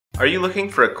Are you looking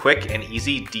for a quick and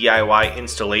easy DIY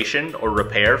installation or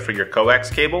repair for your Coax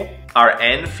cable? Our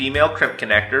N female crimp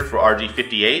connector for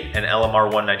RG58 and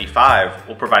LMR-195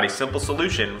 will provide a simple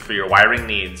solution for your wiring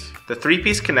needs. The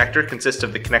 3-piece connector consists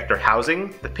of the connector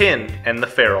housing, the pin, and the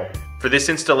ferrule. For this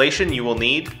installation you will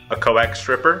need a Coax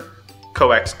stripper,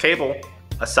 Coax cable,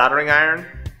 a soldering iron,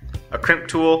 a crimp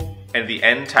tool, and the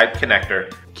N-type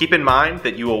connector. Keep in mind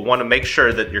that you will want to make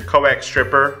sure that your Coax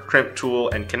stripper, crimp tool,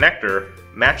 and connector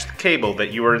match the cable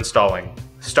that you are installing.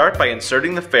 Start by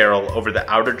inserting the ferrule over the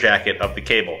outer jacket of the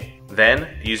cable. Then,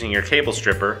 using your cable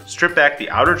stripper, strip back the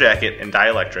outer jacket and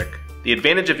dielectric. The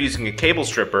advantage of using a cable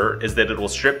stripper is that it will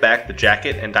strip back the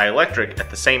jacket and dielectric at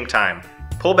the same time.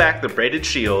 Pull back the braided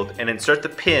shield and insert the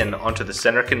pin onto the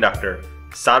center conductor.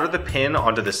 Solder the pin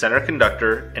onto the center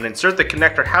conductor and insert the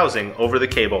connector housing over the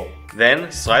cable. Then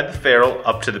slide the ferrule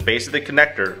up to the base of the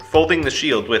connector, folding the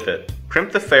shield with it.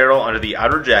 Crimp the ferrule onto the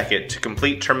outer jacket to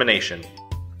complete termination.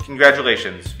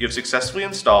 Congratulations, you have successfully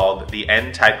installed the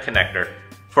N-type connector.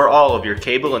 For all of your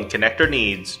cable and connector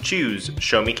needs, choose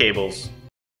Show Me Cables.